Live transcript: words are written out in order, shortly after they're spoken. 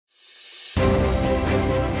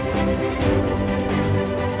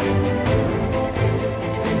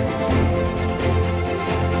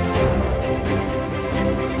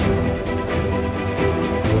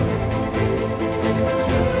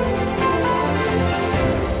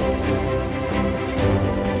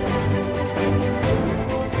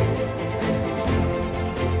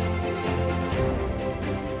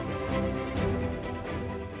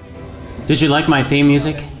Did you like my theme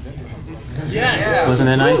music? Yes. Wasn't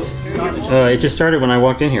that nice? It just started when I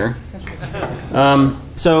walked in here. Paul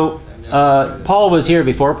was here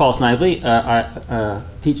before, Paul Snively,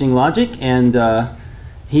 teaching logic, and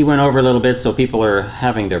he went over a little bit, so people are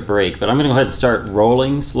having their break. But I'm going to go ahead and start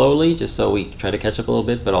rolling slowly, just so we try to catch up a little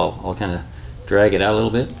bit, but I'll kind of drag it out a little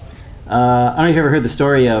bit. I don't know if you've ever heard the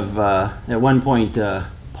story of, at one point,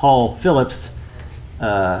 Paul Phillips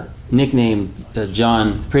nicknamed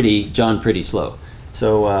John Pretty Slow.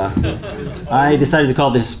 So I decided to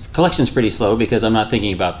call this collections Pretty Slow because I'm not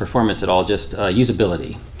thinking about performance at all, just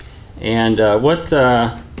usability. And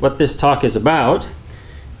what this talk is about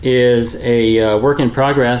is a work in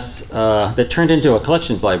progress that turned into a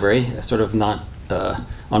collections library, sort of not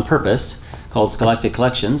on purpose, called Scholastic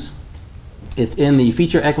Collections. It's in the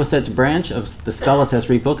feature equisets branch of the Scala test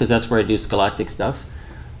repo because that's where I do scholastic stuff.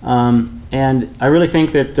 And I really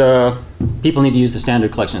think that people need to use the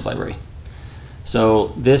standard collections library.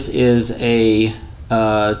 So this is a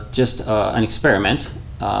just an experiment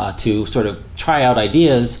to sort of try out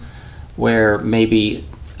ideas where maybe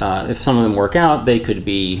if some of them work out, they could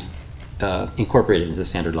be incorporated into the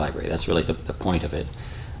standard library. That's really the point of it.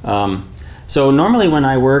 So normally when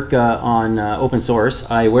I work on open source,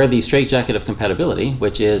 I wear the straitjacket of compatibility,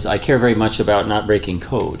 which is I care very much about not breaking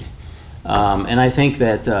code. And I think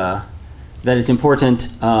that, that it's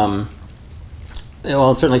important,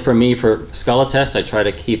 well, certainly for me, for Scala tests, I try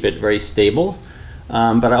to keep it very stable.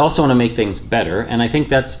 But I also want to make things better. And I think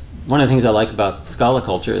that's one of the things I like about Scala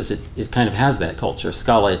culture is it kind of has that culture.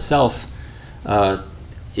 Scala itself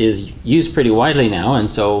is used pretty widely now, and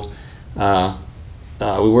so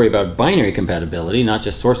we worry about binary compatibility, not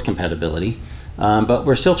just source compatibility. But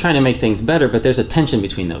we're still trying to make things better, but there's a tension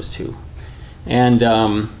between those two.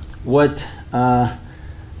 And what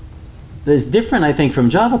is different, I think,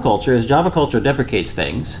 from Java culture is Java culture deprecates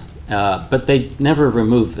things, but they never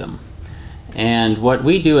remove them. And what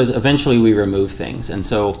we do is eventually we remove things. And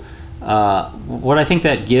so what I think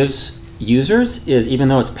that gives users is, even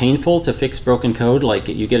though it's painful to fix broken code, like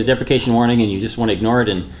you get a deprecation warning and you just want to ignore it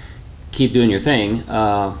and keep doing your thing,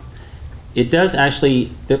 it does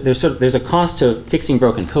actually, there's a cost to fixing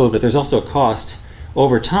broken code, but there's also a cost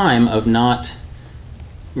over time of not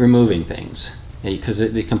removing things because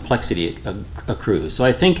the complexity accrues. So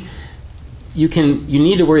I think you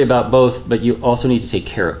need to worry about both, but you also need to take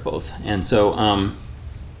care of both. And so,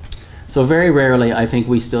 so very rarely, I think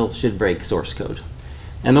we still should break source code.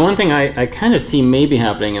 And the one thing I kind of see maybe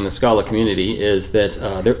happening in the Scala community is that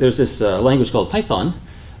there's this language called Python,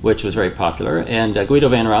 which was very popular. And Guido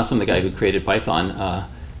van Rossum, the guy who created Python,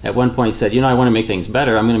 at one point said, you know, I want to make things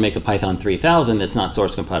better. I'm going to make a Python 3000 that's not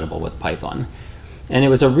source compatible with Python. And it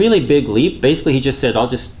was a really big leap. Basically, he just said, I'll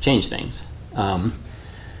just change things. And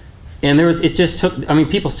it just took, I mean,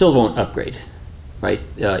 people still won't upgrade, right?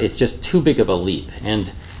 It's just too big of a leap. And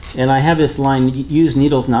I have this line, use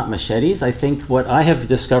needles, not machetes. I think what I have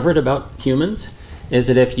discovered about humans is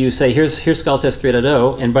that if you say, here's Scala test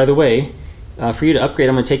 3.0, and by the way, for you to upgrade,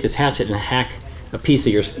 I'm going to take this hatchet and hack a piece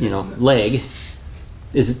of your leg.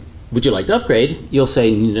 Would you like to upgrade? You'll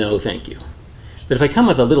say, no, thank you. But if I come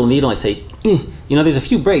with a little needle and I say, there's a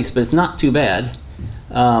few breaks, but it's not too bad,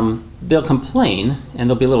 they'll complain and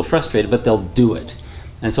they'll be a little frustrated, but they'll do it.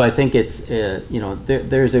 And so I think it's,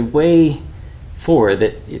 there's a way forward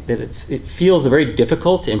that it feels very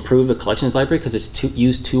difficult to improve the collections library because it's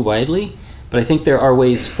used too widely. But I think there are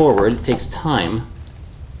ways forward. It takes time.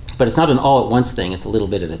 But it's not an all-at-once thing. It's a little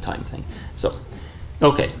bit at a time thing. So,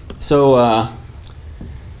 okay. So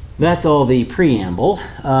that's all the preamble.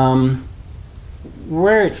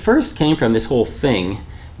 Where it first came from, this whole thing,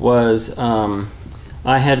 was I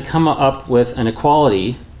had come up with an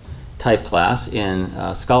equality type class in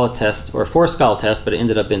Scala test, or for Scala test, but it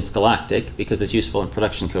ended up in Scholastic because it's useful in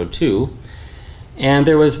production code too. And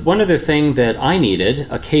there was one other thing that I needed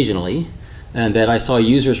occasionally, and that I saw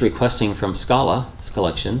users requesting from Scala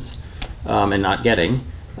collections and not getting,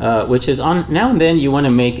 which is now and then you want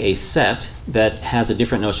to make a set that has a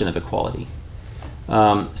different notion of equality.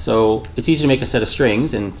 So it's easy to make a set of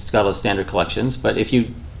strings in Scala standard collections, but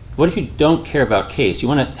what if you don't care about case? You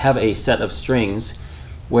want to have a set of strings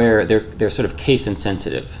where they're sort of case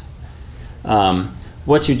insensitive.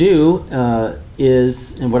 What you do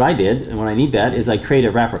is, and what I did, and when I need that, is I create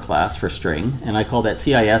a wrapper class for string, and I call that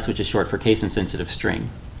CIS, which is short for case insensitive string,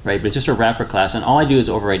 right? But it's just a wrapper class, and all I do is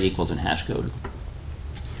override equals in hash code.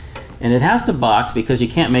 And it has to box because you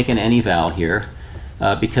can't make an any-val here,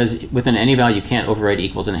 because with an any-val you can't override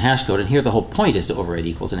equals in hash code, and here the whole point is to override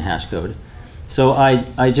equals in hash code. So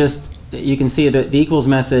you can see that the equals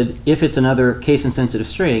method, if it's another case insensitive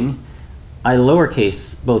string, I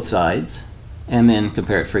lowercase both sides and then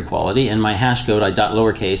compare it for equality. And my hash code, I dot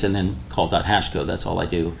lowercase and then call dot hash code. That's all I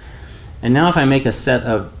do. And now if I make a set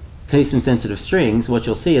of case-insensitive strings, what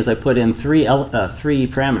you'll see is I put in three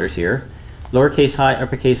parameters here, lowercase high,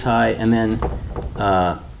 uppercase high, and then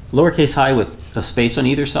lowercase high with a space on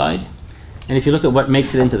either side. And if you look at what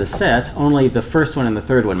makes it into the set, only the first one and the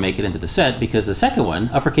third one make it into the set, because the second one,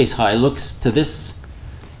 uppercase high, looks to this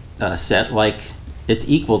set like it's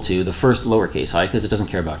equal to the first lowercase high because it doesn't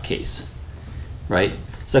care about case, right?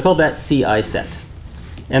 So I called that CI set.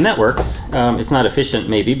 And that works. It's not efficient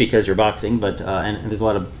maybe because you're boxing, but and there's a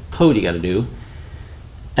lot of code you got to do.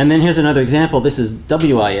 And then here's another example. This is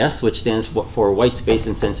WIS, which stands for white space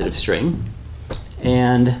insensitive string.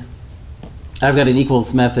 And I've got an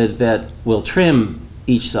equals method that will trim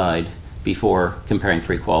each side before comparing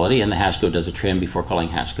for equality, and the hash code does a trim before calling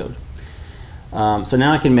hash code. So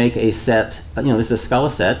now I can make a set, this is a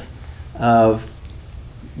Scala set of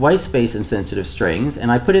white space insensitive strings,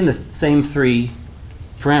 and I put in the same three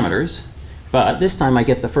parameters, but this time I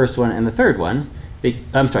get the first one and the third one.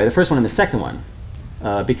 I'm sorry, the first one and the second one,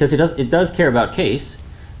 because it does care about case,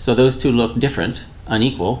 so those two look different,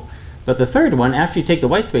 unequal. But the third one, after you take the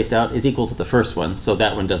white space out, is equal to the first one, so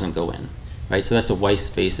that one doesn't go in, right? So that's a white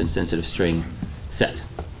space insensitive string set.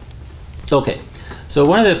 Okay, so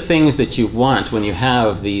one of the things that you want when you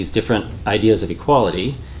have these different ideas of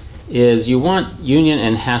equality is you want union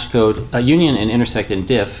and hash code, union and intersect and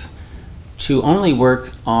diff to only work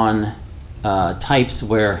on types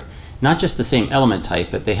where not just the same element type,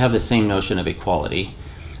 but they have the same notion of equality.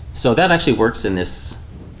 So that actually works in this,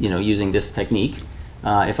 using this technique.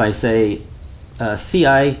 If I say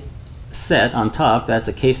CI set on top, that's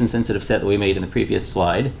a case-insensitive set that we made in the previous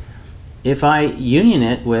slide. If I union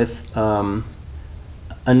it with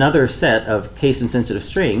another set of case-insensitive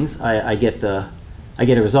strings, I get a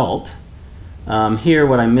result. Here,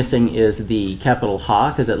 what I'm missing is the capital Ha,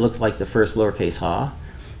 because it looks like the first lowercase ha.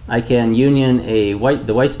 I can union the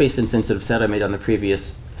white space insensitive set I made on the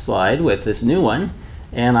previous slide with this new one,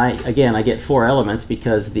 and I get 4 elements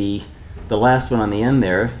because the last one on the end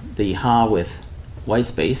there, the ha with white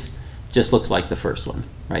space, just looks like the first one,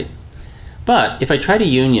 right? But if I try to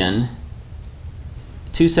union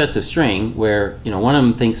two sets of string where one of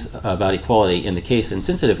them thinks about equality in the case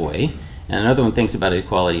insensitive way, and another one thinks about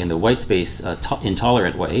equality in the white space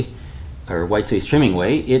intolerant way, or white space trimming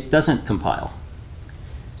way, it doesn't compile.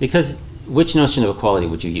 Because which notion of equality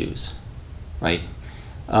would you use, right?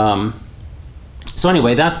 So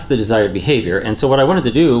anyway, that's the desired behavior. And so what I wanted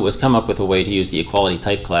to do was come up with a way to use the equality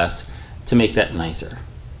type class to make that nicer.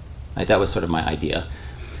 Right? That was sort of my idea.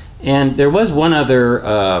 And there was one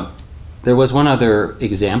other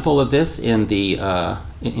example of this in the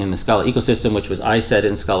Scala ecosystem, which was iSet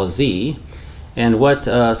in Scala Z. And what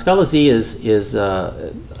Scala Z is to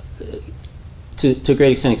a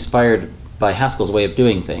great extent inspired by Haskell's way of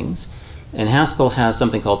doing things. And Haskell has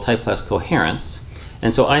something called type class coherence.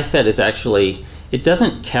 And so iSet is actually, it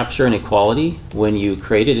doesn't capture an equality when you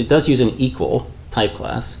create it. It does use an equal type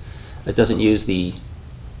class. It doesn't use the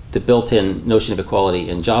built-in notion of equality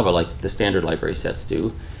in Java like the standard library sets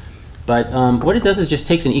do. But what it does is just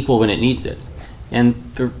takes an equal when it needs it. And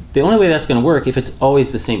the only way that's going to work if it's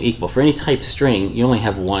always the same equal. For any type string, you only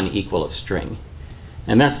have one equal of string.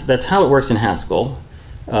 And that's how it works in Haskell.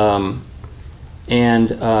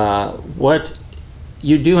 What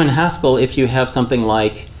you do in Haskell if you have something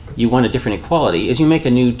like you want a different equality is you make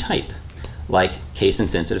a new type, like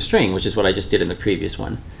case-insensitive string, which is what I just did in the previous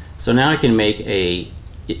one. So now I can make an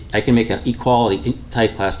equality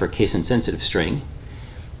type class for case-insensitive string,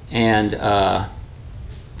 and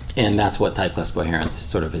that's what type class coherence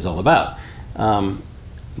sort of is all about.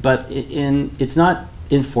 But it's not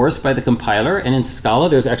enforced by the compiler, and in Scala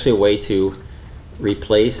there's actually a way to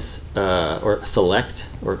replace or select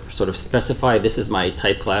or sort of specify this is my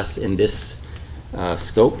type class in this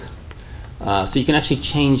scope. So you can actually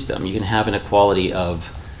change them. You can have an equality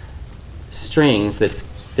of strings that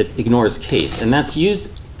ignores case, and that's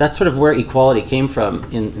sort of where equality came from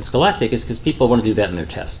in Scholastic, is because people want to do that in their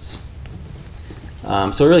tests.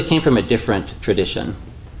 So it really came from a different tradition.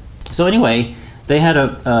 So anyway, they had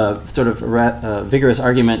a sort of vigorous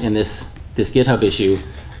argument in this GitHub issue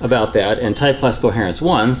about that, and type class coherence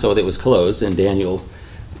won, so it was closed, and Daniel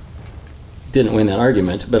didn't win that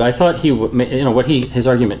argument. But I thought his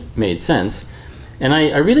argument made sense, and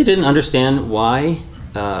I really didn't understand why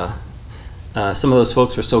some of those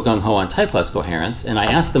folks were so gung-ho on type class coherence, and I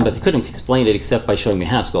asked them, but they couldn't explain it except by showing me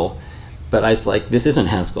Haskell. But I was like, this isn't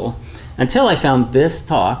Haskell, until I found this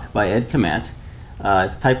talk by Ed Komet.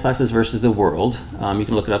 It's Type Classes versus the World. You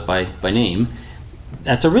can look it up by name.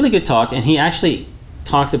 that's a really good talk, and he actually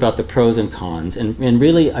talks about the pros and cons, and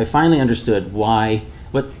really I finally understood what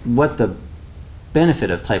the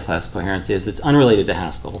benefit of type class coherence is that's unrelated to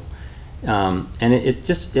Haskell. And it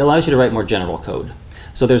just allows you to write more general code.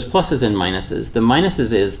 So there's pluses and minuses. The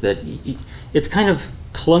minuses is that it's kind of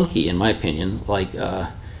clunky, in my opinion. Like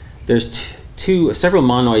there's several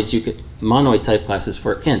monoid type classes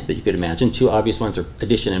for int that you could imagine. Two obvious ones are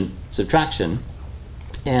addition and subtraction.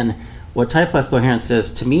 And what type class coherence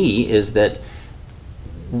says to me is that,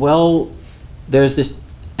 well, there's this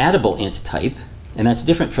addable int type, and that's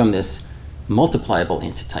different from this multipliable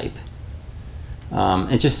int type.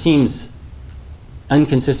 It just seems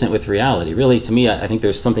inconsistent with reality. Really, to me, I think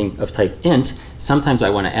there's something of type int. Sometimes I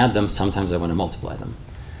want to add them, sometimes I want to multiply them.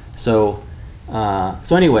 So,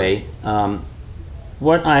 anyway,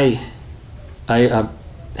 what I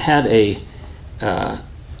had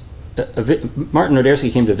Martin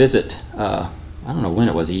Odersky came to visit, I don't know when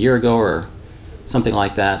it was, a year ago or something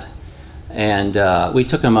like that, and we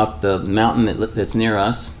took him up the mountain that's near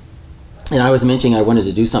us, and I was mentioning I wanted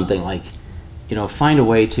to do something like, find a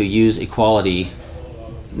way to use equality,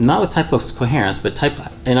 not with type class coherence, but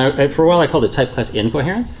for a while I called it type class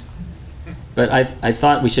incoherence, but I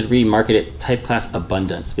thought we should remarket it type class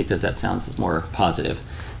abundance because that sounds more positive.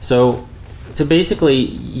 So to basically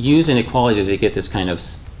use inequality to get this kind of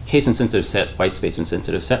case-insensitive set, white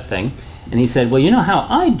space-insensitive set thing, and he said, well, you know how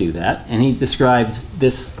I do that? And he described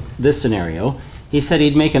this scenario. He said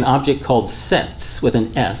he'd make an object called sets with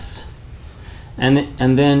an S,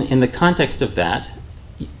 and then in the context of that,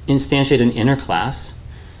 instantiate an inner class,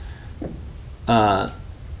 and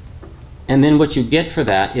then what you get for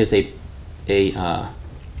that is a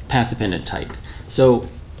path-dependent type. So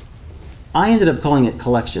I ended up calling it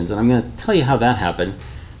collections, and I'm going to tell you how that happened.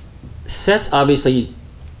 Sets obviously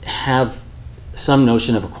have some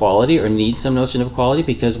notion of equality, or need some notion of equality,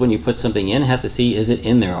 because when you put something in, it has to see is it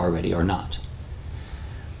in there already or not.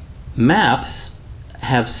 Maps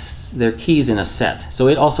have their keys in a set, so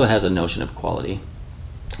it also has a notion of equality.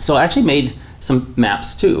 So I actually made some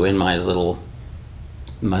maps too in my little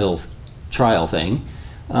trial thing,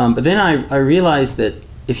 but then I realized that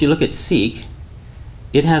if you look at seek,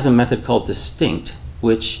 it has a method called distinct,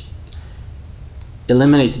 which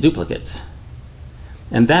eliminates duplicates.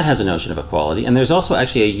 And that has a notion of equality. And there's also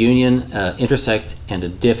actually a union, intersect, and a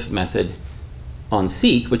diff method on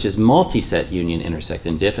seek, which is multi-set union, intersect,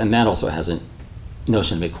 and diff, and that also has a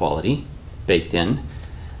notion of equality baked in.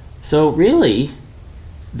 So really,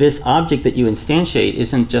 this object that you instantiate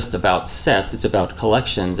isn't just about sets, it's about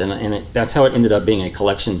collections, and that's how it ended up being a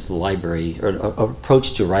collections library, or an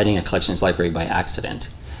approach to writing a collections library by accident.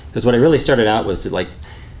 Because what I really started out was to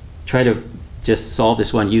try to just solve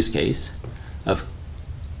this one use case of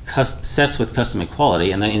sets with custom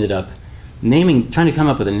equality, and then ended up trying to come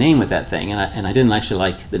up with a name with that thing, and I didn't actually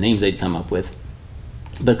like the names they'd come up with.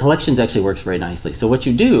 But collections actually works very nicely. So what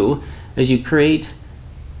you do is you create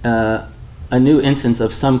a new instance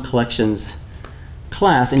of some collections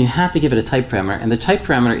class, and you have to give it a type parameter, and the type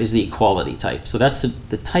parameter is the equality type. So that's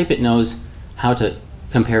the type it knows how to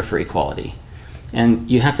compare for equality.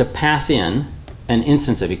 And you have to pass in an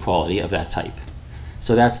instance of equality of that type.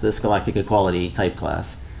 So that's the scholastic equality type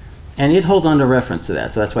class. And it holds on to reference to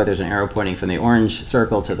that. So that's why there's an arrow pointing from the orange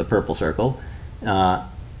circle to the purple circle.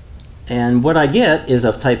 And what I get is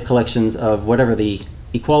of type collections of whatever the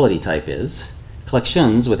equality type is,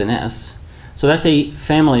 collections with an S. So that's a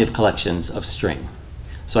family of collections of string.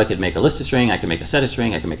 So I could make a list of string, I could make a set of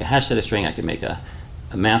string, I could make a hash set of string, I could make a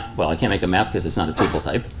map. Well, I can't make a map because it's not a tuple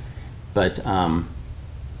type. But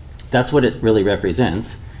that's what it really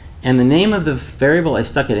represents. And the name of the variable I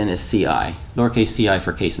stuck it in is CI, lowercase ci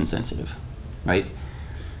for case insensitive, right?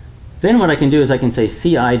 Then what I can do is I can say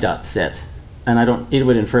ci.set, and it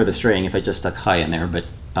would infer the string if I just stuck hi in there, but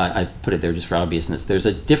I put it there just for obviousness. There's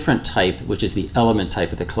a different type, which is the element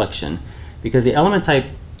type of the collection, because the element type,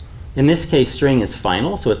 in this case, string is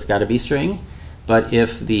final, so it's got to be string. But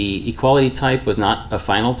if the equality type was not a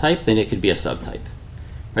final type, then it could be a subtype,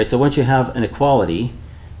 right? So once you have an equality,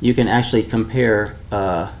 you can actually compare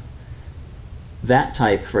that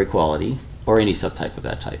type for equality, or any subtype of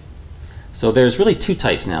that type. So there's really two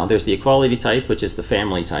types now. There's the equality type, which is the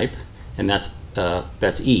family type, and that's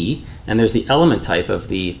E, and there's the element type of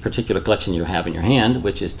the particular collection you have in your hand,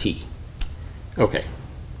 which is T. Okay.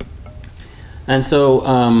 And so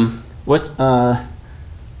how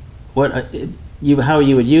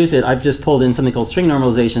you would use it, I've just pulled in something called string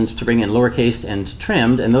normalizations to bring in lowercase and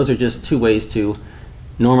trimmed, and those are just two ways to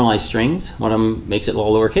normalize strings. One of them makes it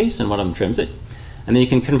all lowercase, and one of them trims it. And then you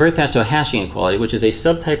can convert that to a hashing equality, which is a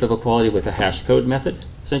subtype of equality with a hash code method.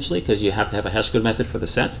 essentially, because you have to have a hash code method for the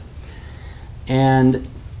set. And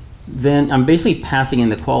then I'm basically passing in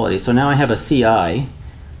the quality. So now I have a CI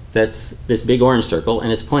that's this big orange circle,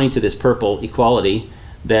 and it's pointing to this purple equality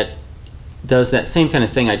that does that same kind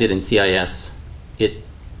of thing I did in CIS. It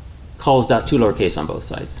calls .2 lowercase on both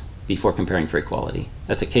sides before comparing for equality.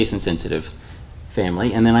 That's a case-insensitive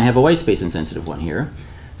family. And then I have a white space-insensitive one here.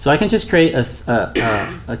 So I can just create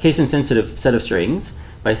a case-insensitive set of strings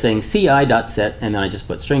by saying ci.set, and then I just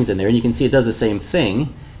put strings in there. And you can see it does the same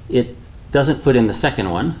thing. It doesn't put in the second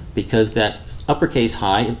one because that uppercase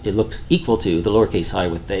high, it looks equal to the lowercase high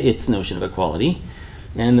with its notion of equality.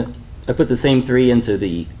 And I put the same 3 into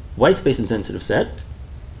the white space insensitive set,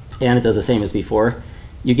 and it does the same as before.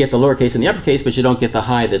 You get the lowercase and the uppercase, but you don't get the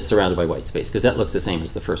high that's surrounded by white space because that looks the same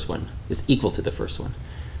as the first one. It's equal to the first one.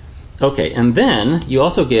 Okay, and then you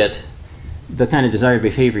also get the kind of desired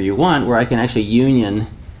behavior you want, where I can actually union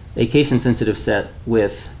a case-insensitive set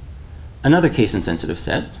with another case-insensitive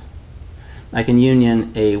set. I can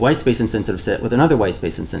union a white space insensitive set with another white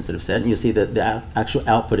space insensitive set, and you'll see that the actual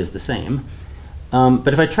output is the same.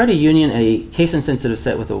 But if I try to union a case insensitive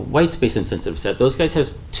set with a white space insensitive set, those guys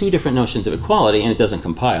have 2 different notions of equality, and it doesn't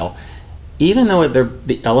compile. Even though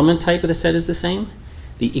the element type of the set is the same,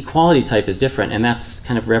 the equality type is different, and that's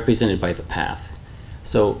kind of represented by the path.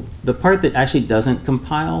 So the part that actually doesn't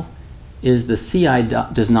compile is the CI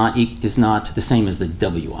is not the same as the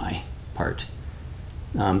WI part.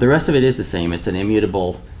 The rest of it is the same. It's an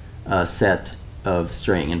immutable set of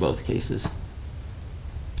string in both cases.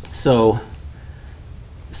 So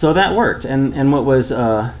that worked. And what was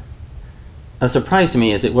a surprise to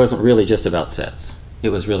me is it wasn't really just about sets. It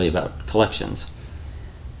was really about collections.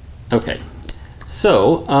 Okay.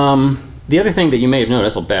 So the other thing that you may have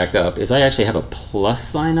noticed, I'll back up, is I actually have a plus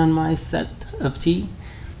sign on my set of T.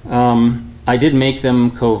 I did make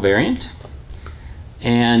them covariant.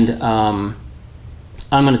 And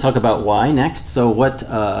I'm going to talk about why next. So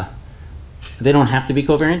they don't have to be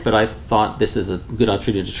covariant, but I thought this is a good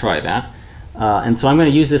opportunity to try that. And so I'm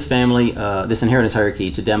going to use this family, this inheritance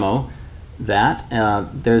hierarchy, to demo that.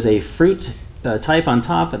 There's a fruit type on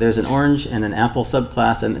top, there's an orange and an apple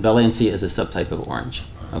subclass, and Valencia is a subtype of orange.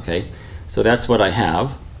 Okay, so that's what I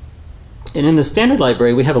have. And in the standard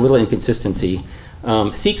library, we have a little inconsistency.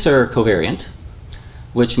 Seeks are covariant,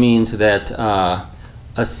 which means that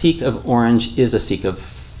a seek of orange is a seek of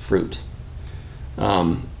fruit,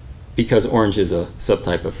 because orange is a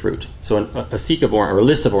subtype of fruit. So a seek of orange, or a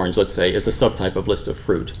list of orange, let's say, is a subtype of list of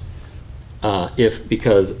fruit.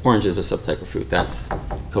 Because orange is a subtype of fruit, that's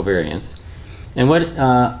covariance. And what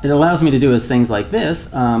it allows me to do is things like this.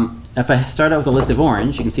 If I start out with a list of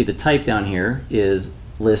orange, you can see the type down here is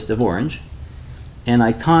list of orange. And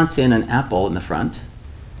I const in an apple in the front.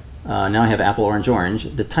 Now I have apple, orange, orange.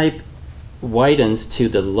 The type widens to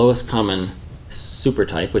the lowest common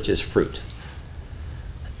supertype, which is fruit.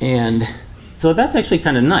 And so that's actually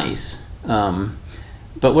kind of nice.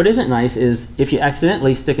 But what isn't nice is if you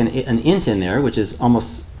accidentally stick an int in there, which is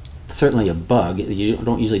almost certainly a bug, you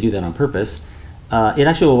don't usually do that on purpose, it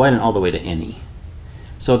actually will widen all the way to any.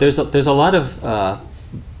 So there's a lot of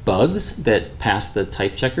bugs that pass the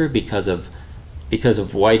type checker because of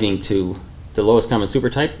widening to the lowest common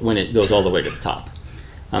supertype when it goes all the way to the top.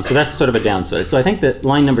 So that's sort of a downside. So I think that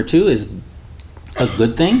line number 2 is a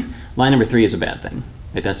good thing. Line number 3 is a bad thing.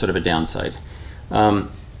 That's sort of a downside.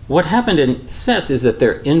 What happened in sets is that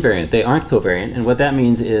they're invariant. They aren't covariant. And what that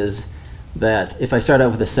means is that if I start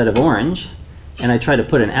out with a set of orange and I try to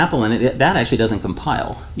put an apple in it, that actually doesn't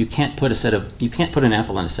compile. You can't put an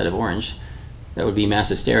apple in a set of orange. That would be mass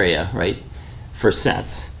hysteria, right, for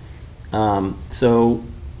sets. So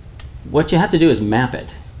what you have to do is map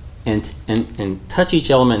it and touch each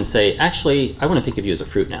element and say, actually, I want to think of you as a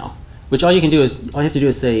fruit now. Which all you have to do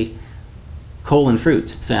is say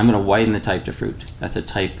 :fruit. Say I'm going to widen the type to fruit. That's a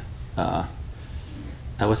type.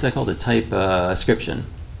 What's that called? A type ascription,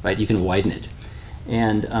 right? You can widen it.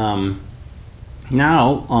 And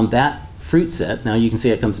now on that fruit set, now you can see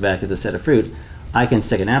it comes back as a set of fruit. I can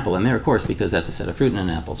stick an apple in there, of course, because that's a set of fruit and an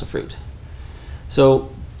apple's a fruit. So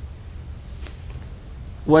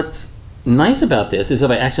what's nice about this is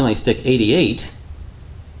if I accidentally stick 88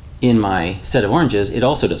 in my set of oranges, it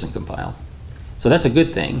also doesn't compile. So that's a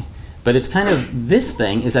good thing. But it's kind of, this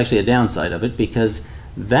thing is actually a downside of it because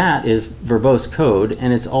that is verbose code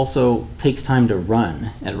and it also takes time to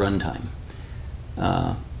run at runtime.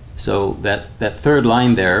 So that third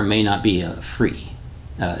line there may not be free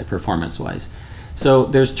performance-wise. So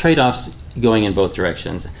there's trade-offs going in both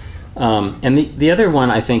directions. And the other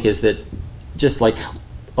one I think is that just like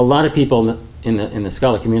a lot of people in the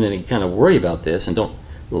Scala community kind of worry about this and don't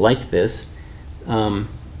like this,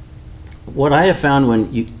 What I have found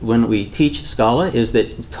when we teach Scala is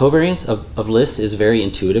that covariance of lists is very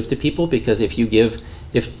intuitive to people, because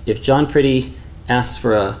if John Pretty asks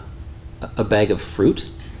for a bag of fruit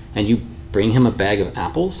and you bring him a bag of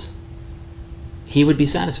apples, he would be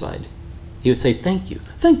satisfied. He would say, thank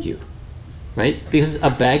you, right? Because a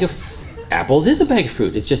bag of apples is a bag of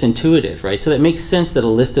fruit. It's just intuitive, right? So that makes sense that a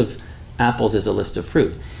list of apples is a list of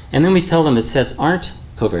fruit. And then we tell them that sets aren't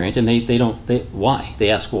covariant, and why? They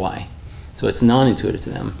ask why. So it's non-intuitive to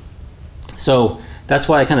them. So that's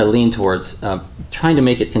why I kind of lean towards trying to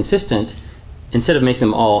make it consistent. Instead of making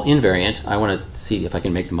them all invariant, I want to see if I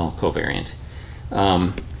can make them all covariant.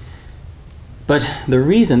 But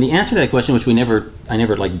the answer to that question, which I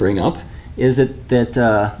never like bring up, is that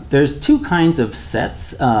there's two kinds of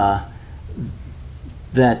sets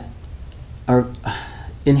that are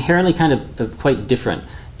inherently kind of quite different.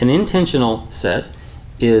 An intentional set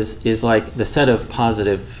is like the set of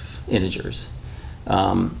positive integers.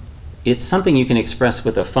 It's something you can express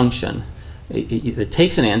with a function. It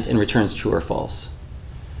takes an int and returns true or false.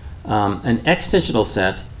 An extensional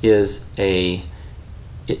set is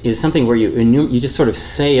something where you just sort of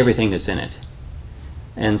say everything that's in it.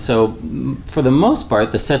 And so for the most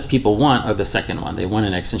part, the sets people want are the second one. They want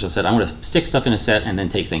an extensional set. I want to stick stuff in a set and then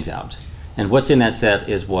take things out. And what's in that set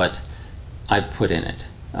is what I've put in it.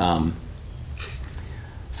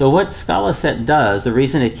 So what Scala set does, the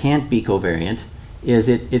reason it can't be covariant, is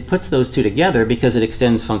it puts those two together because it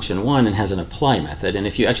extends function 1 and has an apply method. And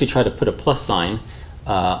if you actually try to put a plus sign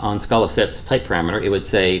on Scala set's type parameter, it would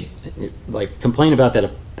say, like, complain about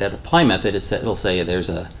that apply method. It'll say there's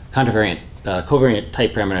a covariant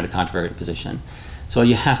type parameter and a contravariant position. So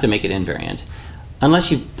you have to make it invariant,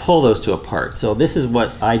 unless you pull those two apart. So this is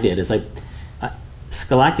what I did: is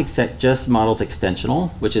scholastic set just models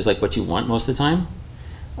extensional, which is like what you want most of the time.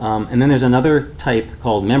 And then there's another type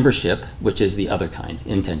called membership, which is the other kind,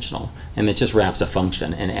 intentional, and it just wraps a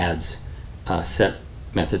function and adds set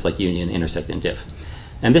methods like union, intersect, and diff.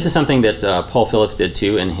 And this is something that Paul Phillips did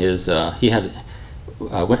too. In his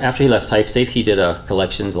after he left TypeSafe, he did a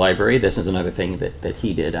collections library. This is another thing that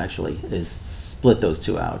he did, actually, is split those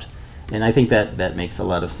two out. And I think that makes a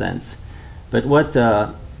lot of sense. But what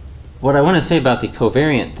I want to say about the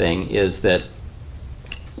covariant thing is that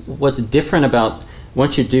what's different about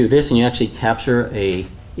once you do this and you actually capture a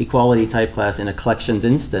equality type class in a collections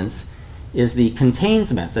instance is the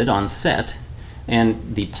contains method on set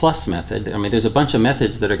and the plus method. I mean, there's a bunch of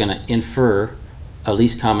methods that are going to infer a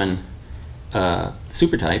least common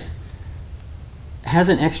supertype, has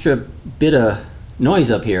an extra bit of noise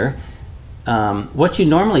up here. What you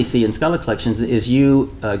normally see in Scala collections is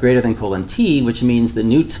u greater than : t, which means the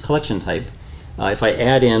new collection type. If I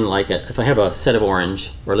add in, if I have a set of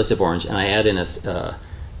orange or a list of orange and I add in an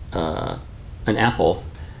apple,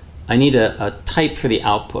 I need a type for the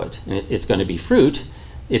output, and it's going to be fruit.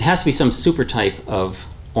 It has to be some supertype of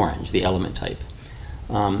orange, the element type.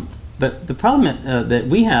 But the problem that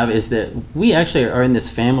we have is that we actually are in this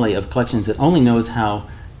family of collections that only knows how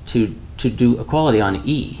to do equality on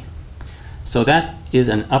E. So that is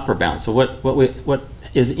an upper bound. So what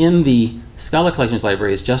is in the Scala collections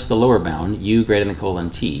library is just the lower bound, u greater than :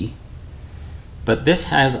 t. But this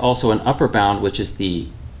has also an upper bound, which is the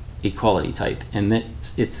equality type, and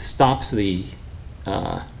it stops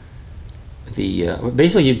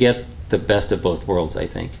basically you get the best of both worlds, I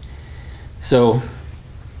think. So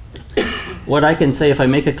what I can say, if I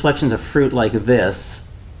make a collections of fruit like this,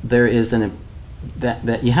 there is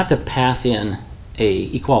that you have to pass in a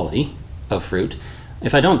equality of fruit.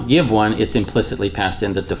 If I don't give one, it's implicitly passed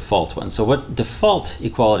in the default one. So what default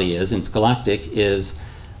equality is in Scholastic is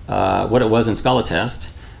what it was in Scala test,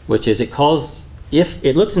 which is it calls, if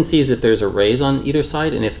it looks and sees if there's arrays on either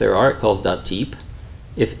side, and if there are, it calls .deep.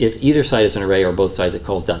 If either side is an array or both sides, it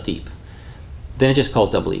calls .deep. Then it just calls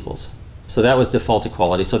double equals. So that was default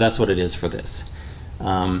equality, so that's what it is for this.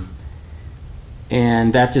 And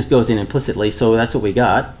that just goes in implicitly, so that's what we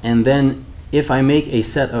got. And then if I make a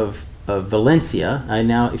set of Valencia,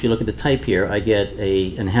 if you look at the type here, I get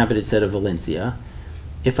an inhabited set of Valencia.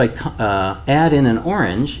 If I add in an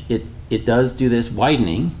orange, it does do this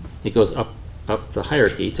widening. It goes up the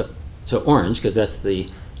hierarchy to orange, because that's the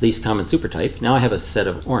least common supertype. Now I have a set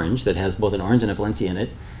of orange that has both an orange and a Valencia in it.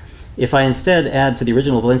 If I instead add to the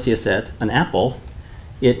original Valencia set an apple,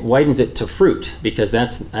 it widens it to fruit, because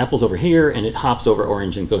that's apple's over here, and it hops over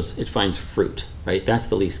orange and it finds fruit, right? That's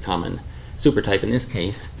the least common supertype in this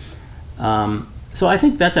case. So I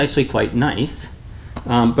think that's actually quite nice.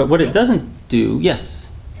 But what it doesn't do,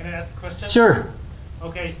 yes? Can I ask a question? Sure.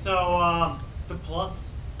 Okay, so the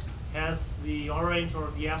plus has the orange or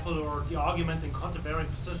the apple or the argument in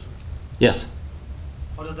contravariant position. Yes.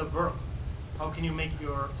 How does that work? How can you make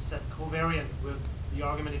your set covariant with the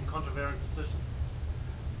argument in contravariant position?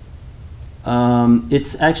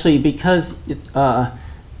 It's actually because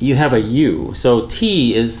you have a U. So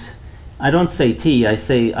T is, I don't say T, I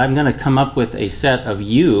say I'm going to come up with a set of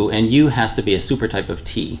U, and U has to be a supertype of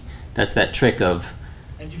T. That's that trick of...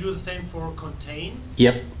 And you do the same for contains?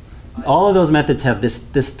 Yep. All of those methods have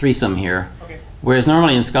this threesome here. Okay. Whereas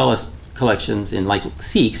normally in Scala collections, in like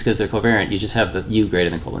seqs, because they're covariant, you just have the U greater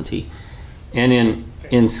than colon T. And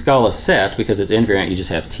in Scala set, because it's invariant, you just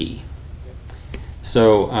have T.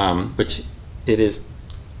 So, which it is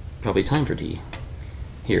probably time for T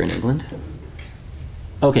here in England.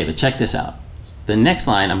 Okay, but check this out. The next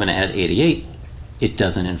line, I'm going to add 88. It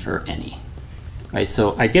doesn't infer any. Right,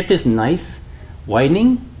 so I get this nice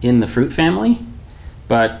widening in the fruit family,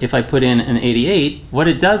 but if I put in an 88, what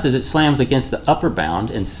it does is it slams against the upper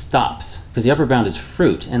bound and stops, because the upper bound is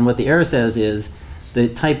fruit. And what the error says is the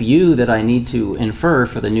type U that I need to infer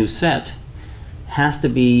for the new set has to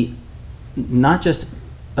be not just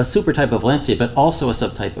a supertype of Valencia, but also a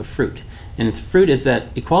subtype of fruit. And fruit is that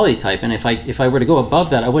equality type, and if I were to go above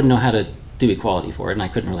that, I wouldn't know how to do equality for it, and I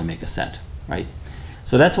couldn't really make a set, right?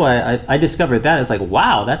 So that's why I discovered that as like,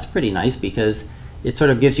 wow, that's pretty nice, because it sort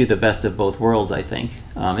of gives you the best of both worlds, I think.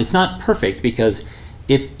 It's not perfect, because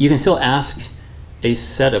if you can still ask a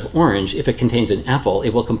set of orange, if it contains an apple,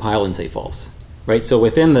 it will compile and say false, right? So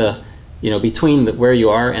within the, between where you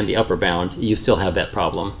are and the upper bound, you still have that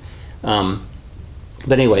problem. But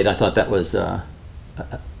anyway, I thought that was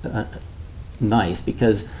nice,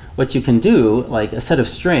 because what you can do, like a set of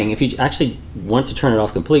string, if you actually want to turn it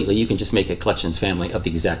off completely, you can just make a collections family of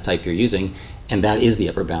the exact type you're using, and that is the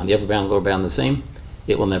upper bound. The upper bound, lower bound the same.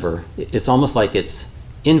 It will never, it's almost like it's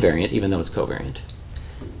invariant, even though it's covariant.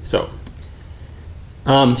 So,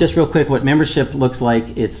 just real quick, what membership looks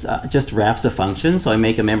like, it's just wraps a function. So I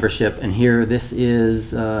make a membership, and here this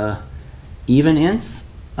is even ints.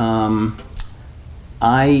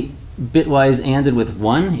 I bitwise ANDed with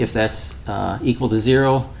 1. If that's equal to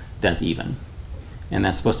 0, that's even. And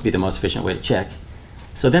that's supposed to be the most efficient way to check.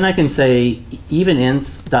 So then I can say even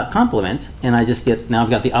ints dot complement, and I just get, now I've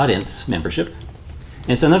got the odd ints membership.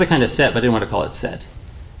 And it's another kind of set, but I didn't want to call it set.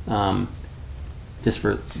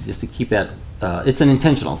 Just to keep that, it's an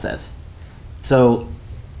intentional set. So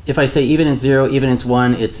if I say even ints 0, even ints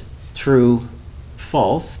 1, it's true,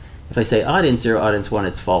 false. If I say odd ints 0, odd ints 1,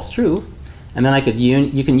 it's false, true. And then I could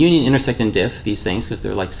you can union, intersect, and diff these things, because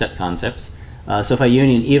they're like set concepts. So if I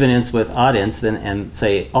union even ints with odd ints, then and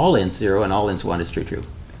say all ints 0 and all ints 1 is true, true.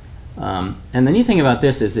 And the neat thing about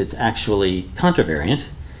this is it's actually contravariant.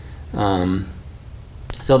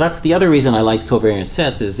 So that's the other reason I liked covariant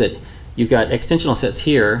sets, is that you've got extensional sets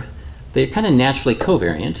here, they're kind of naturally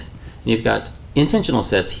covariant, and you've got intentional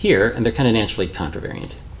sets here, and they're kind of naturally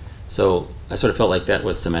contravariant. So I sort of felt like that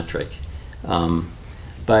was symmetric.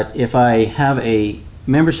 But if I have a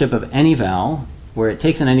membership of any val, where it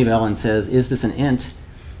takes an any val and says, is this an int?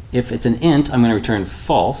 If it's an int, I'm going to return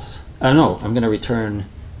false. No, I'm going to return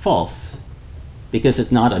false, because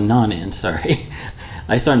it's not a non-int, sorry.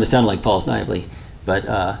 I'm starting to sound like Paul Snively. But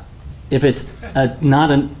if it's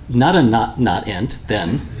not int,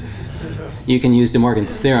 then you can use De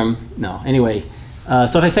Morgan's theorem. No, anyway.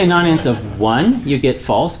 So if I say non-ints of 1, you get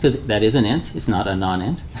false, because that is an int. It's not a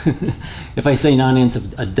non-int. If I say non-ints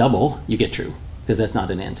of a double, you get true, because that's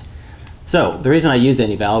not an int. So the reason I used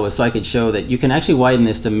any val was so I could show that you can actually widen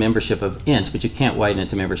this to membership of int, but you can't widen it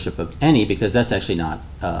to membership of any, because that's actually not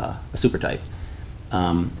a supertype.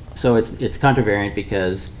 So it's contravariant,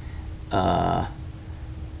 because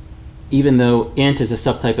even though int is a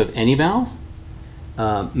subtype of any val,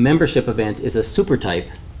 membership of int is a supertype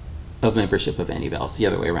of membership of any val. It's the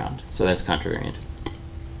other way around. So that's contravariant.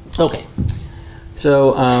 Okay.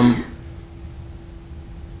 So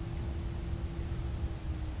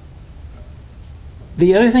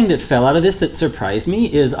the other thing that fell out of this that surprised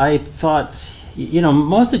me is I thought,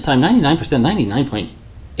 most of the time,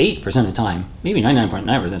 99.8% of the time, maybe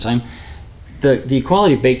 99.9% of the time, the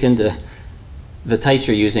equality baked into the types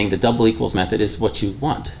you're using, the double equals method, is what you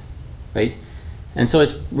want, right? And so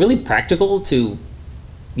it's really practical to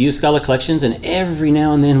use Scala collections, and every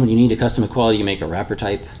now and then when you need a custom equality, you make a wrapper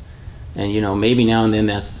type. And maybe now and then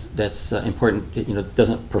that's important. It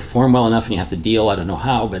doesn't perform well enough and you have to deal, I don't know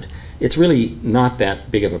how, but it's really not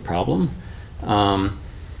that big of a problem.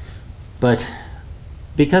 But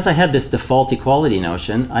because I had this default equality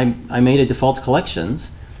notion, I made a default collections,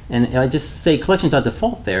 and I just say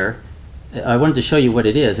collections.default there. I wanted to show you what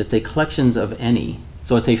it is. It's a collections of any.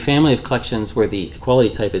 So it's a family of collections where the equality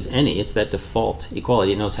type is any. It's that default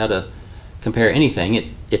equality. It knows how to compare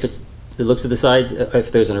anything. If it looks at the sides,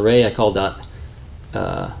 if there's an array, I call dot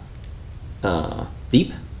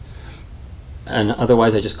deep, and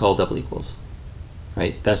otherwise I just call double equals.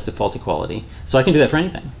 Right? That's default equality. So I can do that for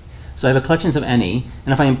anything. So I have a collections of any,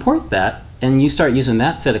 and if I import that and you start using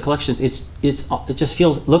that set of collections, it just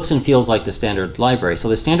looks and feels like the standard library. So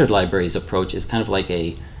the standard library's approach is kind of like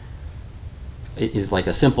a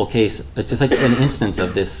simple case. It's just like an instance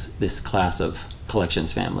of this class of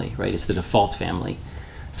collections family, right? It's the default family.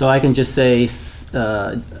 So I can just say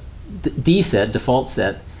D set, default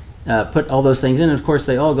set, put all those things in, and of course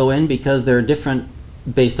they all go in because they're different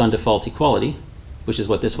based on default equality, which is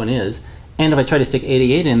what this one is. And if I try to stick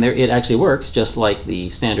 88 in there, it actually works just like the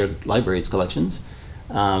standard libraries collections.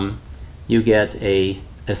 You get a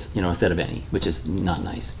set of any, which is not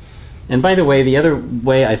nice. And by the way, the other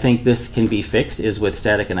way I think this can be fixed is with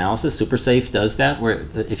static analysis. SuperSafe does that, where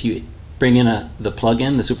if you bring in the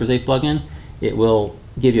plugin, the SuperSafe plugin, it will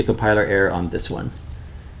give you a compiler error on this one.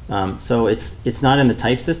 So it's not in the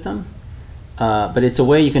type system, but it's a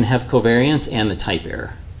way you can have covariance and the type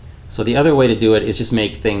error. So the other way to do it is just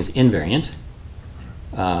make things invariant,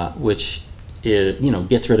 which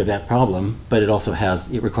gets rid of that problem, but it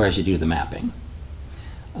requires you to do the mapping,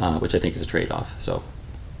 which I think is a trade-off. So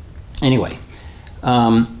anyway,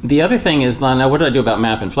 the other thing is, now what do I do about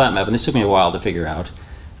map and flat map? And this took me a while to figure out,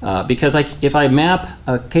 because if I map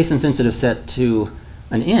a case-insensitive set to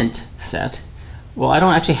an int set, well, I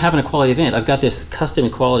don't actually have an equality of int. I've got this custom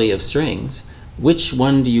equality of strings. Which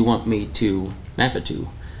one do you want me to map it to?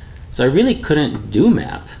 So I really couldn't do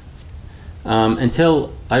map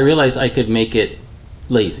until I realized I could make it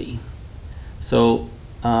lazy. So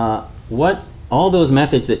what all those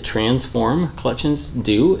methods that transform collections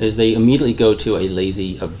do is they immediately go to a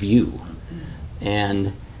lazy view.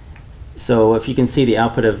 And so if you can see the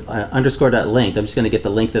output of _.length, I'm just going to get the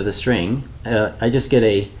length of the string. I just get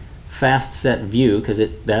a fast set view because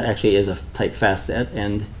that actually is a type fast set,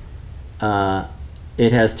 and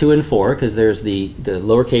it has 2 and 4 because there's the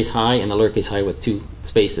lowercase high and the lowercase high with 2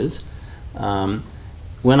 spaces.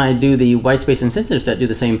 When I do the white space insensitive set, do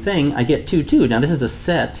the same thing, I get 2, 2. Now this is a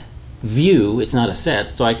set view, it's not a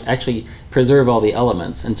set, so I actually preserve all the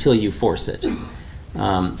elements until you force it.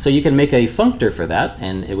 So you can make a functor for that,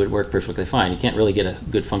 and it would work perfectly fine. You can't really get a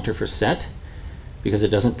good functor for set because it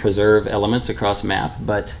doesn't preserve elements across map,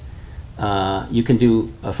 but you can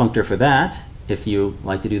do a functor for that if you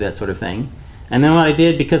like to do that sort of thing. And then what I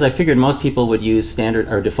did, because I figured most people would use standard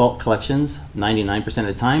or default collections 99% of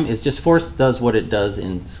the time, is just force does what it does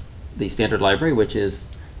in the standard library, which is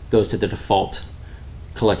goes to the default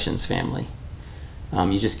collections family.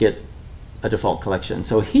 You just get a default collection.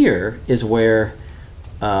 So here is where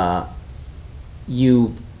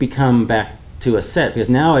you become back to a set, because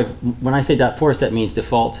now when I say .force, that means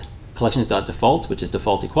default collections.default, which is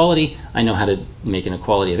default equality. I know how to make an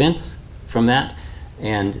equality of ints from that.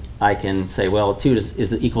 And I can say, well, 2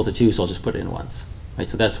 is equal to 2, so I'll just put it in once. Right?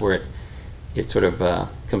 So that's where it sort of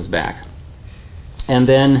comes back. And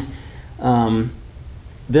then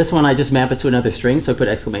this one, I just map it to another string, so I put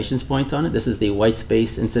exclamation points on it. This is the white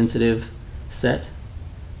space insensitive set.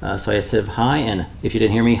 So I have high, and if you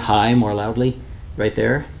didn't hear me, high more loudly right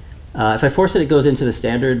there. If I force it, it goes into the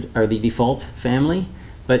standard or the default family.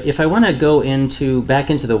 But if I want to go back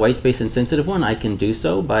into the white space insensitive one, I can do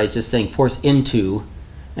so by just saying force into,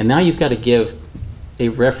 and now you've got to give a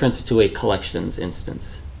reference to a collections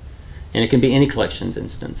instance. And it can be any collections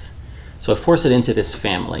instance. So I force it into this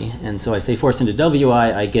family, and so I say force into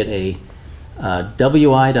wi, I get a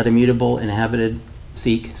wi.immutable inhabited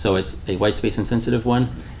seq, so it's a white space insensitive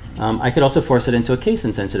one. I could also force it into a case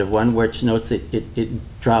insensitive one, which notes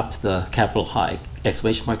it dropped the capital high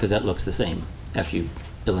exclamation point because that looks the same after you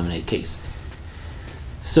eliminate case.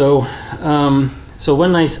 So, so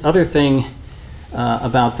one nice other thing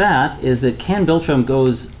about that is that can build from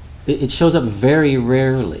it shows up very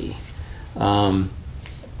rarely.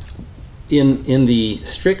 In the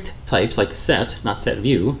strict types like set, not set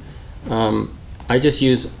view, I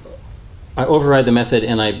override the method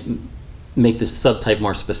and I make the subtype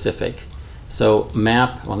more specific. So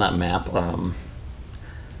map, well not map, well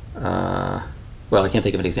I can't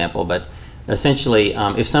think of an example, but essentially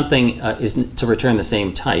if something is to return the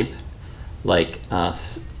same type, like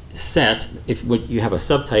set, if you have a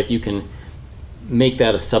subtype, you can make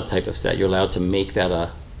that a subtype of set. You're allowed to make that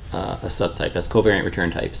a subtype. That's covariant return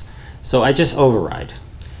types. So I just override.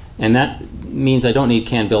 And that means I don't need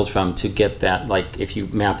can build from to get that. Like if you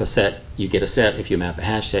map a set, you get a set. If you map a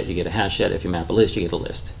hash set, you get a hash set. If you map a list, you get a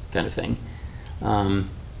list, kind of thing.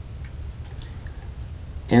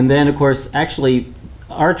 And then, of course, actually,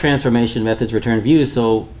 our transformation methods return views,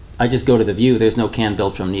 so I just go to the view. There's no can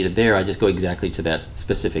build from needed there. I just go exactly to that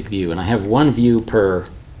specific view. And I have one view per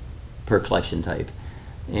collection type.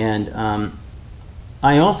 And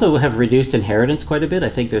I also have reduced inheritance quite a bit. I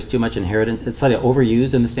think there's too much inheritance. It's slightly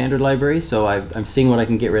overused in the standard library, so I'm seeing what I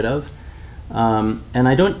can get rid of. And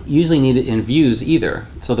I don't usually need it in views either.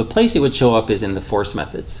 So the place it would show up is in the force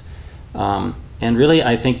methods. And really,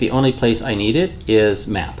 I think the only place I need it is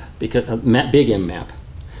map, because big M map.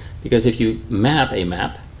 Because if you map a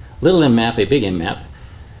map, little m map a big M map,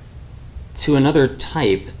 to another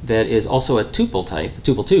type that is also a tuple type,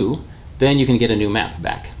 tuple 2, then you can get a new map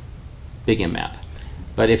back, big M map.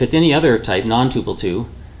 But if it's any other type, non-tuple 2,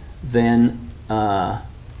 then I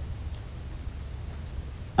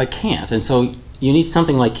can't. And so you need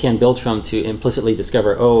something like can build from to implicitly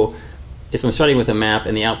discover, oh, if I'm starting with a map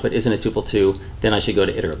and the output isn't a tuple 2, then I should go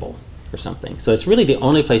to iterable or something. So it's really the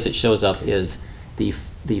only place it shows up is the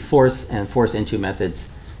force and force into methods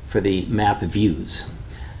for the map views.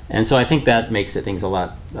 And so I think that makes things a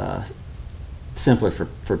lot simpler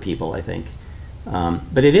for people, I think.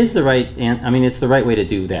 But it is the right, I mean, it's the right way to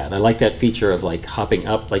do that. I like that feature of like hopping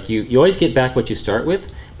up. Like you always get back what you start with,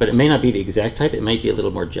 but it may not be the exact type. It might be a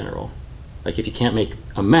little more general. Like if you can't make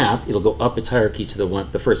a map, it'll go up its hierarchy to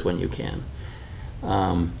the first one you can.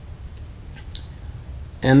 And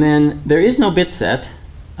then there is no bit set.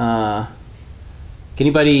 Can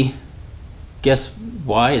anybody guess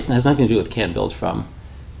why? It has nothing to do with can build from.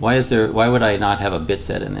 Why would I not have a bit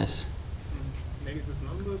set in this? Negative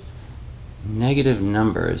numbers? Negative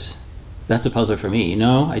numbers. That's a puzzle for me.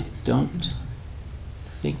 No, I don't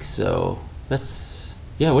think so.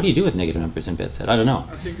 Yeah, what do you do with negative numbers in bit set? I don't know.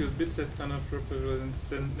 I think the bit set cannot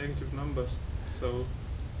represent negative numbers. So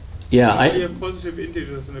yeah, you have positive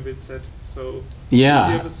integers in a bit set. So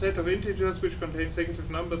yeah, you have a set of integers which contains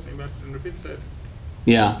negative numbers and you have it in a bit set.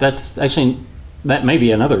 Yeah, that may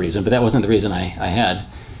be another reason, but that wasn't the reason I had.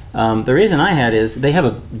 The reason I had is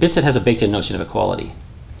bit set has a baked-in notion of equality.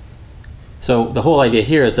 So the whole idea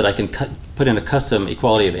here is that I can put in a custom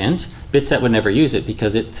equality of int. Bit set would never use it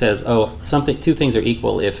because it says, oh, two things are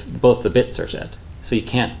equal if both the bits are set. So you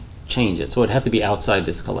can't change it. So it'd have to be outside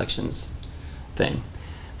this collections thing.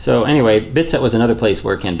 So anyway, bit set was another place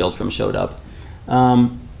where can build from showed up.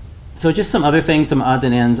 So just some other things, some odds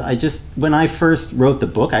and ends. When I first wrote the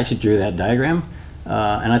book, I actually drew that diagram.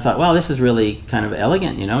 And I thought, wow, this is really kind of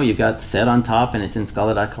elegant. You know, you've got set on top and it's in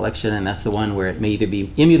Scala.collection, and that's the one where it may either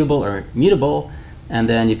be immutable or mutable. And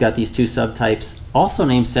then you've got these two subtypes, also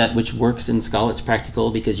named set, which works in Scala. It's practical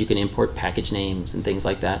because you can import package names and things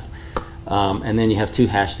like that. And then you have two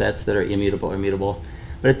hash sets that are immutable or mutable.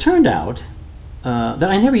 But it turned out that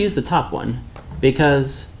I never used the top one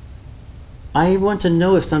because I want to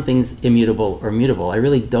know if something's immutable or mutable.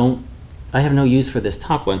 I have no use for this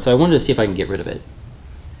top one, so I wanted to see if I can get rid of it.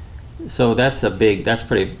 So that's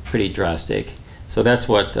pretty drastic. So that's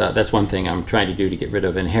one thing I'm trying to do to get rid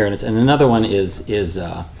of inheritance. And another one is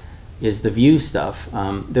the view stuff.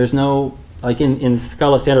 There's no, like in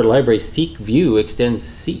Scala standard library, seek view extends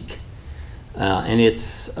seek, and it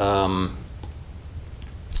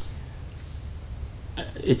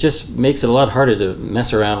just makes it a lot harder to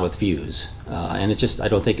mess around with views, and I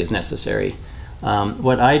don't think is necessary.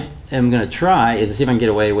 What I am going to try is to see if I can get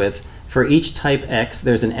away with, for each type X,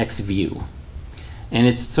 there's an X view. And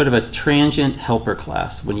it's sort of a transient helper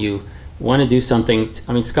class. When you want to do something,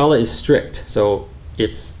 I mean, Scala is strict, so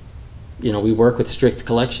it's, we work with strict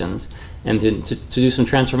collections. And to do some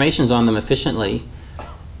transformations on them efficiently,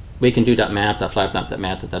 we can do .map, .flap,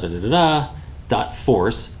 .mat,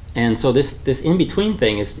 .force. And so this in-between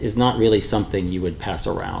thing is not really something you would pass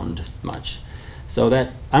around much. So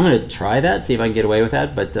I'm going to try that, see if I can get away with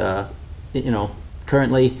that. But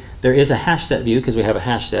currently there is a hash set view because we have a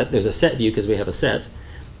hash set. There's a set view because we have a set.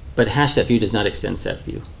 But hash set view does not extend set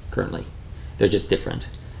view currently. They're just different.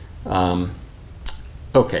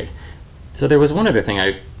 Okay. So there was one other thing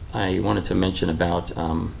I wanted to mention about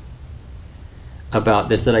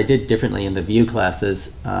this that I did differently in the view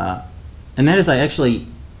classes, and that is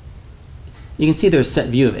you can see there's set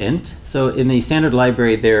view of int. So in the standard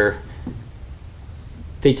library,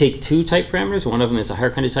 they take two type parameters. One of them is a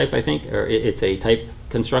hierarchy type, I think, or it's a type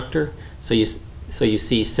constructor. So you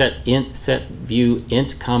see set view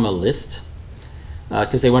int comma list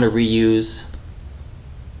because they want to reuse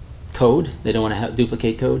code. They don't want to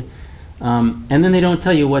duplicate code, and then they don't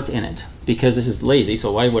tell you what's in it because this is lazy.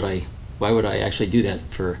 So why would I actually do that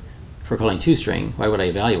for calling toString? Why would I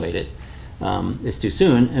evaluate it? It's too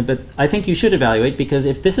soon. But I think you should evaluate because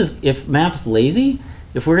if map's lazy,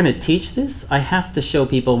 if we're going to teach this, I have to show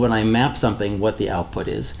people when I map something what the output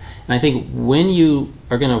is. And I think when you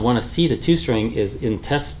are going to want to see the toString is in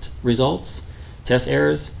test results, test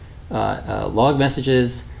errors, log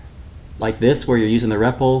messages like this where you're using the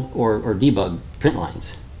REPL or debug print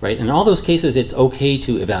lines, right? In all those cases, it's okay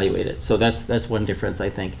to evaluate it. So that's one difference, I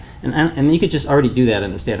think. And you could just already do that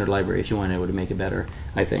in the standard library if you wanted to make it better,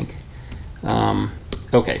 I think.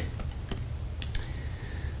 Okay.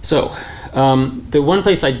 So the one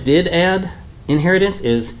place I did add inheritance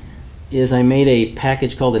is I made a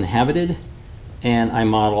package called inhabited, and I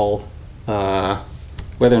model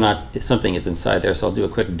whether or not something is inside there. So I'll do a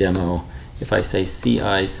quick demo. If I say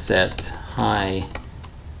ci set hi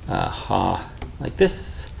ha like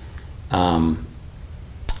this, and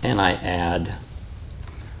I add,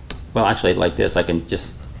 well, actually like this, I can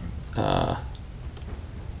just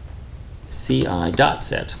ci dot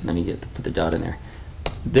set. Let me put the dot in there.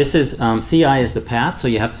 This is ci is the path, so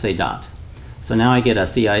you have to say dot. So now I get a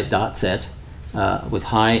ci dot set with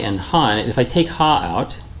hi and ha. And if I take ha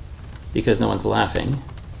out, because no one's laughing,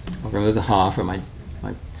 I'll remove the ha from my.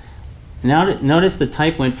 Now notice the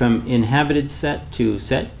type went from inhabited set to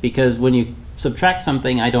set, because when you subtract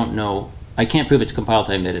something, I don't know, I can't prove it's compile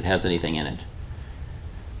time that it has anything in it.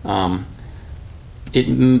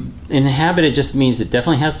 Inhabited just means it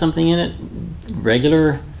definitely has something in it.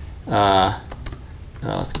 Regular,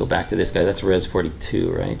 let's go back to this guy. That's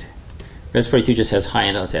res42, right? Res42 just has hi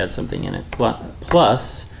and let's add something in it.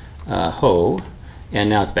 Plus ho,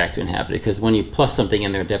 and now it's back to inhabited, because when you plus something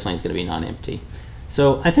in there, it definitely is going to be non-empty.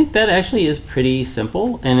 So I think that actually is pretty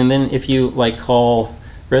simple. And then if you like call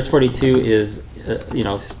res42 is you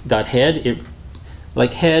know, dot head,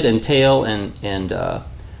 like head and tail and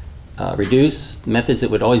reduce methods that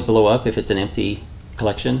would always blow up if it's an empty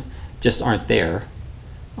collection just aren't there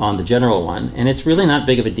on the general one, and it's really not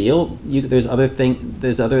big of a deal. There's other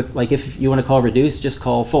like if you want to call reduce, just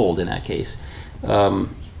call fold in that case. But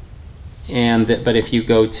if you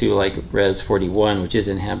go to like res41, which is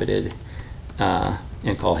inhabited,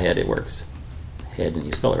 and call head, it works. Head, and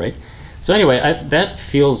you spell it right. So anyway, that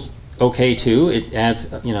feels okay too. It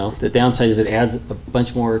adds, you know, the downside is it adds a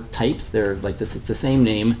bunch more types. They're like this. It's the same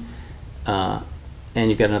name, and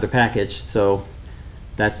you've got another package. So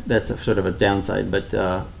that's a sort of a downside. But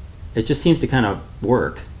it just seems to kind of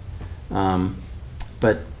work.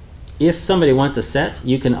 But if somebody wants a set,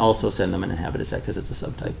 you can also send them an inhabited set because it's a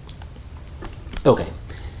subtype. Okay.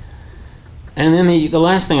 And then the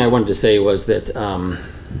last thing I wanted to say was that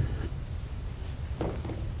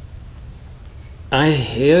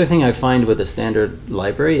the other thing I find with a standard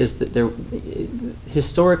library is that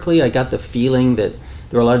historically I got the feeling that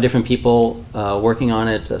there were a lot of different people working on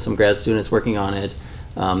it, some grad students working on it.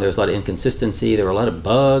 There was a lot of inconsistency, there were a lot of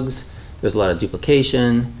bugs, there was a lot of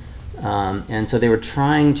duplication, and so they were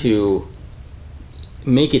trying to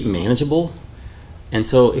make it manageable. And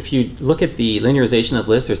so if you look at the linearization of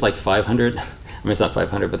lists, there's like 500, I mean it's not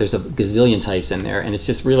 500, but there's a gazillion types in there, and it's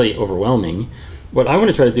just really overwhelming. What I want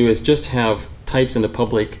to try to do is just have types in the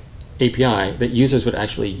public API that users would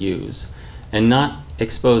actually use, and not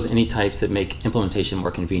expose any types that make implementation more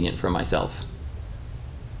convenient for myself,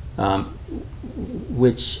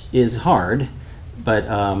 which is hard, but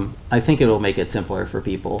I think it will make it simpler for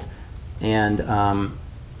people. And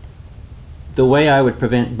the way I would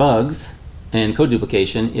prevent bugs and code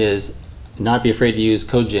duplication is not be afraid to use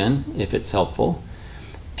CodeGen if it's helpful,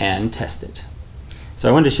 and test it. So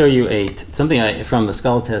I wanted to show you something from the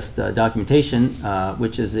Scala test documentation,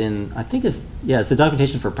 which is in, I think it's the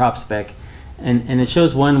documentation for prop spec, and it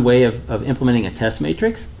shows one way of implementing a test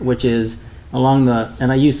matrix, which is along the,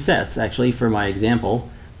 and I use sets actually for my example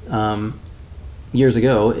years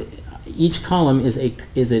ago. Each column is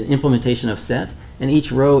an implementation of set, and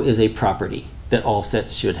each row is a property that all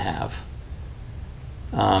sets should have.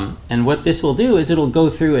 And what this will do is it'll go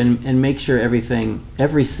through and make sure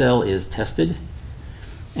every cell is tested.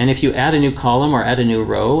 And if you add a new column or add a new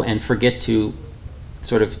row and forget to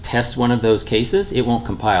sort of test one of those cases, it won't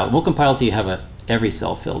compile. It won't compile until you have every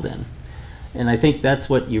cell filled in. And I think that's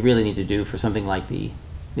what you really need to do for something like the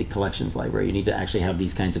collections library. You need to actually have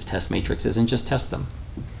these kinds of test matrices and just test them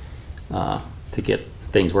to get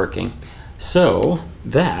things working. So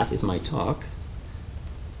that is my talk.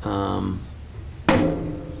 Are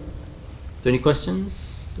there any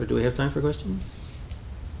questions, or do we have time for questions?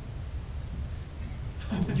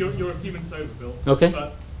 You're a few minutes over, Bill. Okay.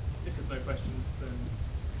 But if there's no questions, then...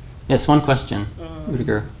 Yes, one question.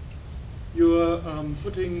 Rudiger. You're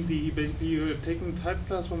basically you're taking type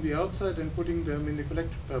class from the outside and putting them in the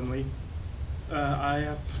collector family. I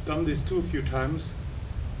have done this too a few times.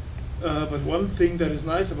 But one thing that is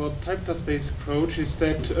nice about the type class-based approach is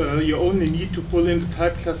that you only need to pull in the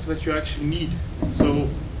type class that you actually need. So,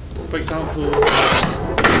 for example,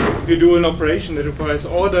 if you do an operation that requires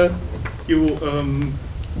order, you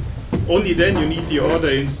only then you need the order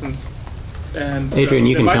instance. And Adrian,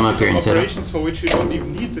 you can come up here and set up. Operations for which you don't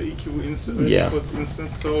even need the EQ equals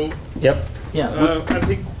instance. So yep. Yeah. I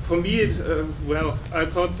think for me, well, I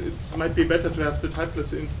thought it might be better to have the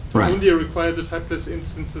typeless instance. Right. Only require the typeless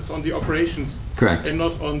instances on the operations. Correct. And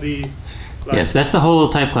not on the. Yes, that's the whole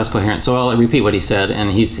type class coherence. So I'll repeat what he said,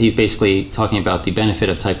 and he's basically talking about the benefit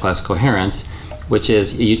of type class coherence, which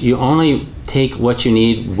is you only take what you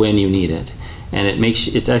need when you need it, and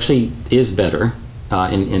it actually is better.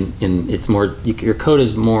 It's more, your code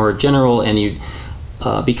is more general, and you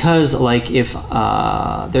because like if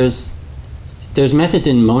there's methods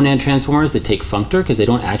in monad transformers that take functor because they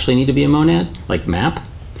don't actually need to be a monad, like map.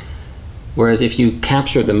 Whereas if you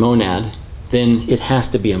capture the monad, then it has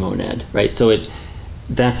to be a monad, right? So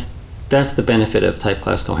that's the benefit of type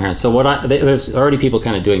class coherence. So there's already people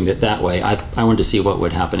kind of doing it that way. I wanted to see what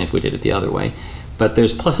would happen if we did it the other way, but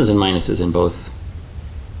there's pluses and minuses in both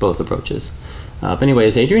approaches. But anyway,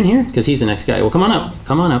 is Adrian here? Because he's the next guy. Well, come on up.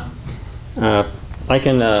 Come on up. I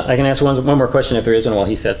can ask one more question if there is one while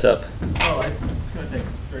he sets up. Oh, it's going to take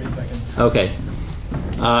 30 seconds. Okay.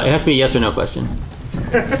 It has to be a yes or no question.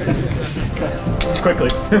 Quickly.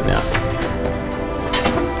 Yeah.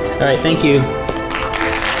 All right. Thank you.